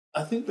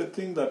I think the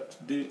thing that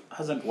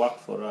hasn't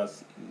worked for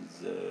us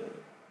is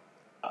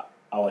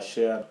our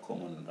shared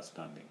common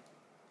understanding.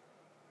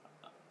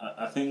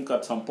 I think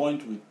at some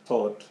point we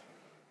thought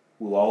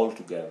we were all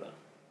together.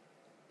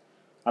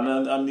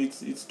 And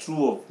it's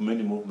true of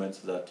many movements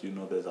that,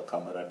 there's a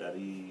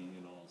camaraderie,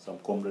 some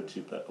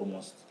comradeship that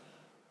almost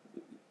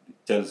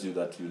tells you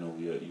that,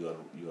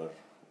 you are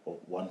of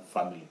one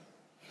family.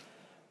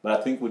 But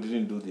I think we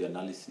didn't do the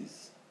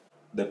analysis.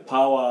 The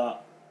power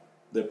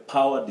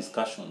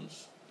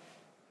discussions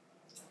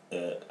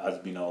has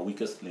been our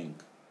weakest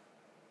link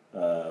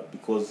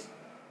because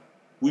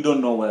we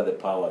don't know where the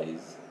power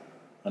is,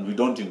 and we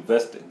don't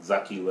invest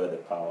exactly where the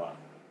power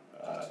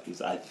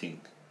is, I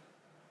think.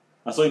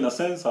 And so in a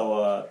sense,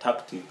 our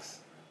tactics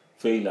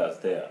fail us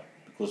there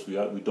because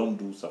we don't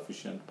do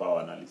sufficient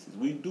power analysis.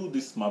 We do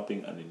this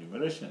mapping and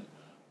enumeration,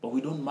 but we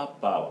don't map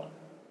power.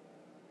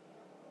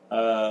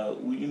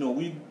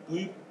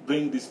 We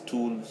bring these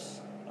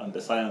tools and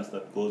the science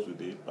that goes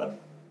with it, but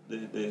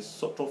they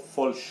sort of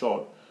fall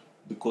short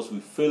because we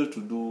fail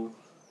to do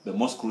the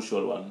most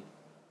crucial one,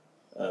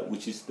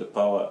 which is the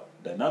power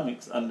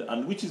dynamics,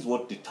 and which is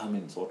what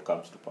determines what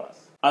comes to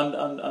pass.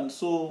 And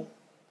so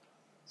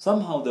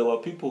somehow there were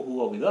people who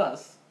were with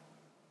us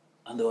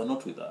and they were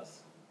not with us.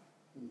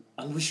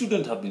 And we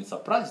shouldn't have been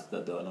surprised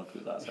that they were not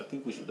with us. I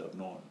think we should have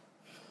known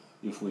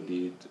if we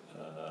did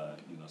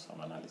some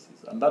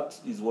analysis. And that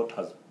is what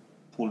has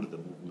pulled the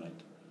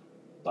movement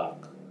back.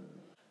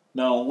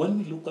 Now, when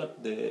we look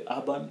at the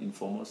urban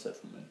informal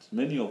settlements,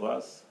 many of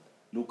us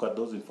look at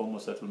those informal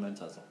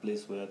settlements as a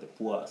place where the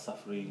poor are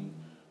suffering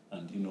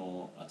and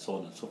so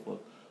on and so forth.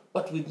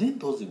 But within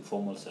those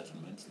informal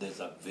settlements, there's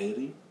a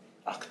very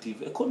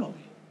active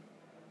economy,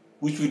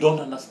 which we don't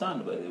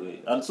understand, by the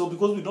way. And so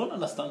because we don't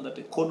understand that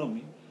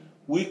economy,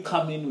 we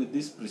come in with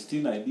this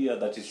pristine idea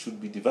that it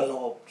should be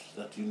developed,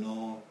 that,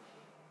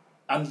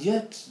 and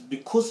yet,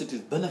 because it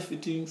is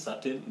benefiting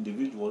certain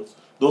individuals,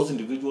 those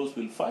individuals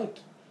will fight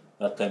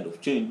that kind of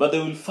change, but they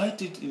will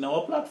fight it in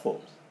our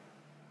platforms.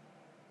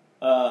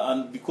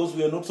 And because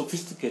we are not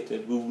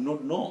sophisticated, we will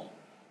not know,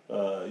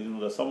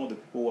 that some of the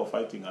people who are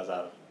fighting us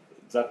are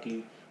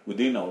exactly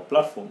within our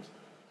platforms,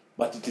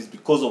 but it is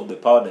because of the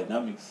power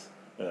dynamics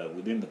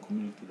within the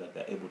community that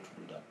they're able to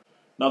do that.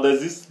 Now,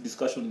 there's this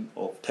discussion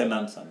of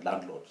tenants and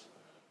landlords,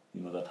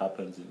 that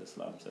happens in the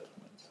slum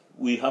settlements.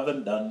 We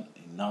haven't done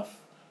enough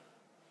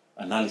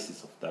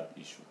analysis of that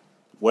issue,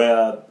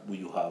 where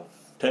you have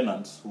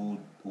tenants who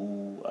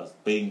are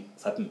paying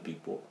certain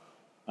people,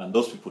 and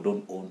those people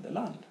don't own the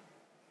land.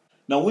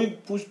 Now, we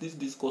push this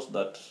discourse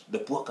that the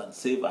poor can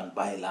save and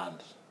buy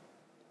land,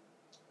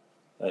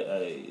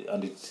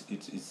 and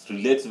it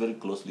relates very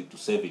closely to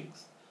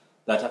savings,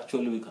 that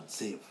actually we can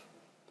save.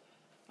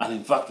 And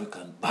in fact, we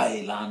can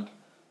buy land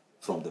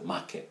from the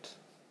market.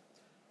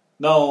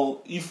 Now,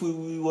 if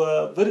we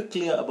were very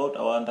clear about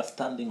our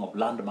understanding of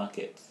land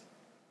markets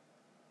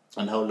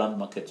and how land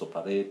markets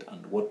operate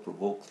and what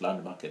provokes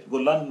land markets,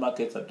 because land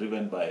markets are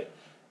driven by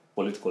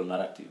political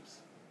narratives.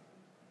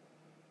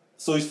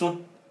 So it's not,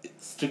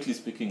 strictly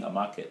speaking, a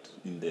market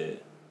in the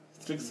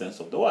strict sense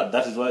of the word.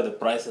 That is why the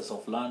prices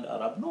of land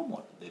are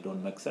abnormal. They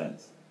don't make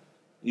sense.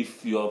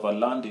 If you have a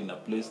land in a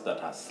place that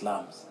has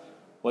slums,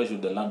 why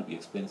should the land be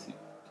expensive?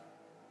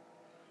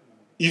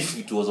 If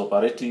it was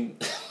operating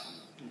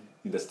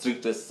in the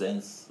strictest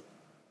sense,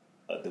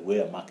 the way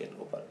a market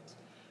operates.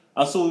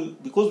 And so,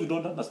 because we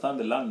don't understand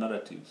the land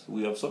narratives,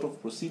 we have sort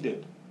of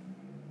proceeded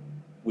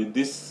with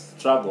this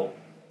struggle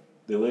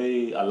the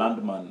way a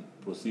landman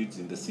proceeds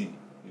in the sea.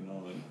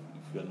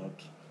 If you're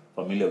not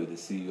familiar with the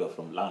sea, you are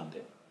from land.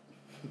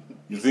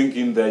 You think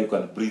in there you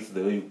can breathe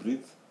the way you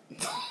breathe?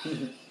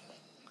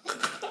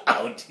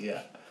 Out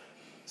here.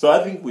 So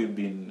I think we've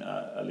been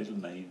a little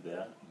naive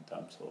there in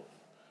terms of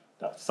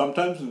that.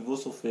 Sometimes we've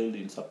also failed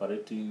in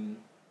separating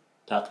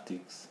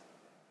tactics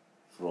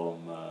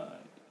from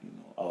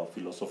our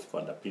philosophical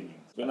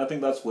underpinnings. And I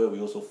think that's where we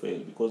also fail,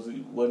 because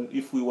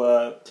if we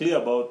were clear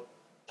about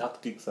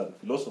tactics and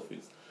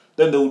philosophies,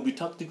 then there would be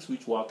tactics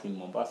which work in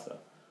Mombasa,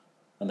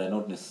 and are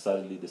not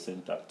necessarily the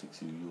same tactics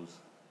you use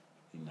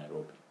in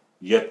Nairobi.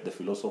 Yet the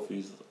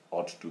philosophies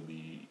ought to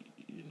be,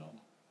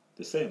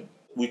 the same.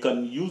 We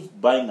can use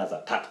buying as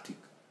a tactic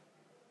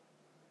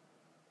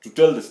to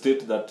tell the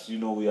state that,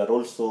 we are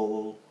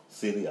also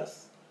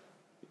serious.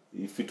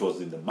 If it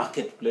was in the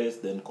marketplace,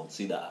 then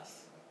consider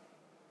us.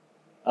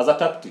 As a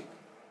tactic.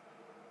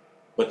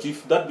 But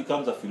if that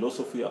becomes a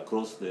philosophy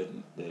across the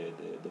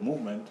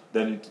movement,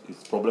 then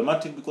it's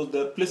problematic, because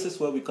there are places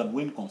where we can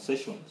win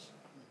concessions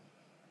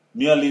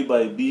merely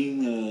by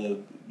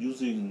being,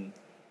 using,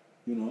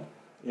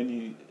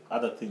 any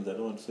other things. I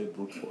don't want to say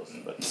brute force,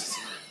 but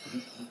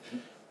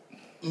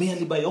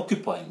merely by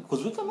occupying,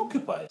 because we can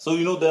occupy. So,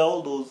 there are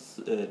all those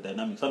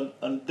dynamics,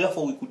 and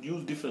therefore we could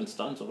use different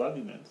strands of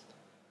arguments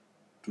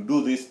to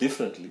do this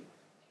differently.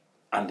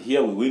 And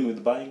here we win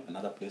with buying,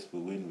 another place we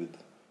win with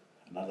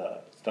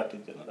another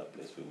strategy, another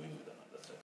place we win with